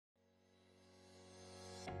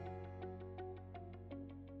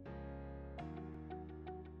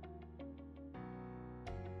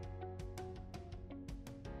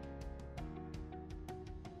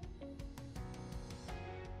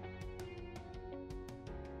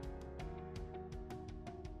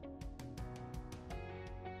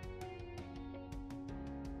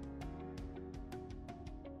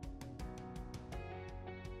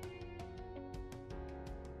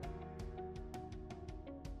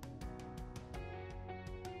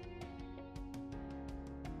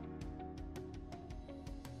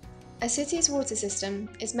A city's water system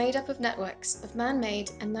is made up of networks of man-made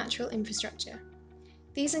and natural infrastructure.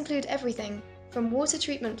 These include everything from water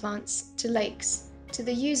treatment plants to lakes, to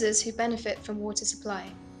the users who benefit from water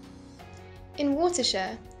supply. In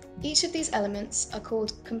WaterShare, each of these elements are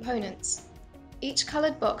called components. Each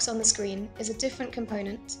coloured box on the screen is a different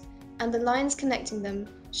component, and the lines connecting them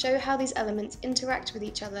show how these elements interact with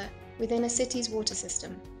each other within a city's water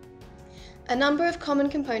system. A number of common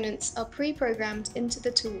components are pre-programmed into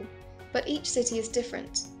the tool, but each city is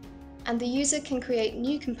different, and the user can create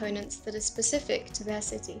new components that are specific to their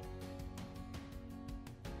city.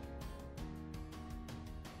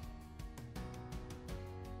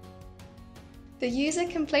 The user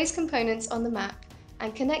can place components on the map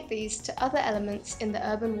and connect these to other elements in the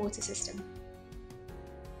urban water system.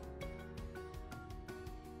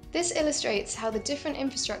 This illustrates how the different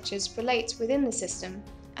infrastructures relate within the system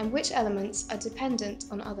and which elements are dependent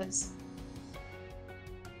on others.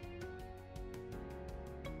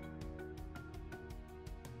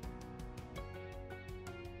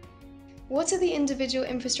 What are the individual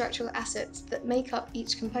infrastructural assets that make up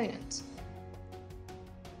each component?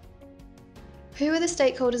 Who are the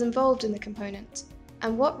stakeholders involved in the component,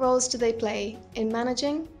 and what roles do they play in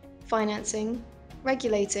managing, financing,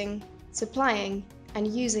 regulating, supplying, and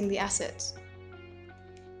using the asset?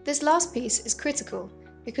 This last piece is critical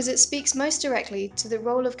because it speaks most directly to the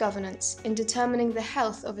role of governance in determining the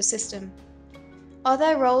health of a system. Are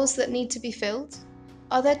there roles that need to be filled?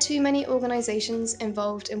 Are there too many organisations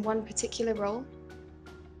involved in one particular role?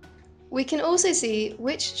 We can also see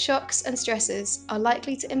which shocks and stresses are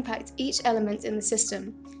likely to impact each element in the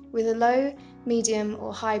system with a low, medium,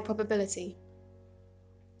 or high probability.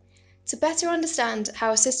 To better understand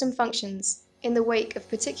how a system functions in the wake of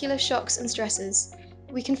particular shocks and stresses,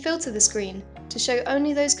 we can filter the screen to show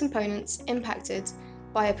only those components impacted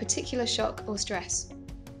by a particular shock or stress.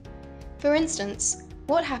 For instance,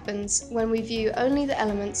 what happens when we view only the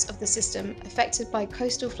elements of the system affected by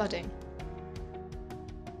coastal flooding?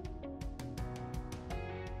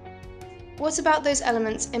 What about those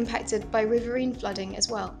elements impacted by riverine flooding as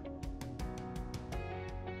well?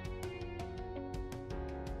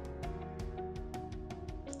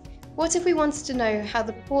 What if we wanted to know how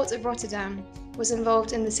the Port of Rotterdam was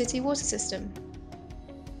involved in the city water system?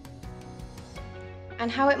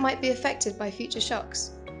 And how it might be affected by future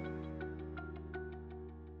shocks?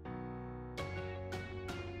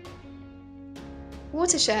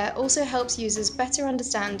 WaterShare also helps users better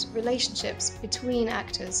understand relationships between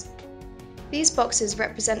actors. These boxes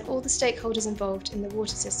represent all the stakeholders involved in the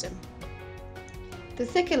water system. The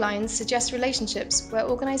thicker lines suggest relationships where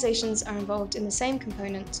organisations are involved in the same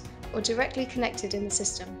component or directly connected in the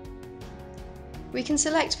system. We can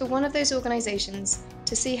select for one of those organisations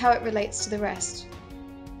to see how it relates to the rest.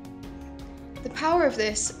 The power of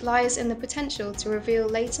this lies in the potential to reveal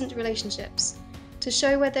latent relationships, to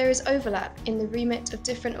show where there is overlap in the remit of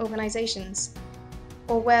different organisations,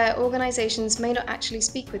 or where organisations may not actually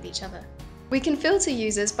speak with each other. We can filter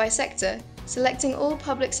users by sector, selecting all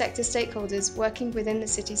public sector stakeholders working within the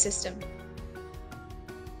city system.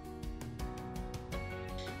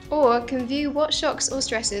 Or can view what shocks or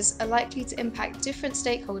stresses are likely to impact different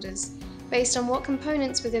stakeholders based on what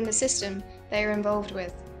components within the system they are involved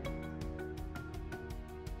with.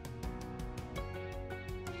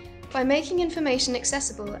 By making information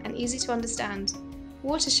accessible and easy to understand,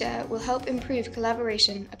 WaterShare will help improve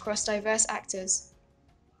collaboration across diverse actors.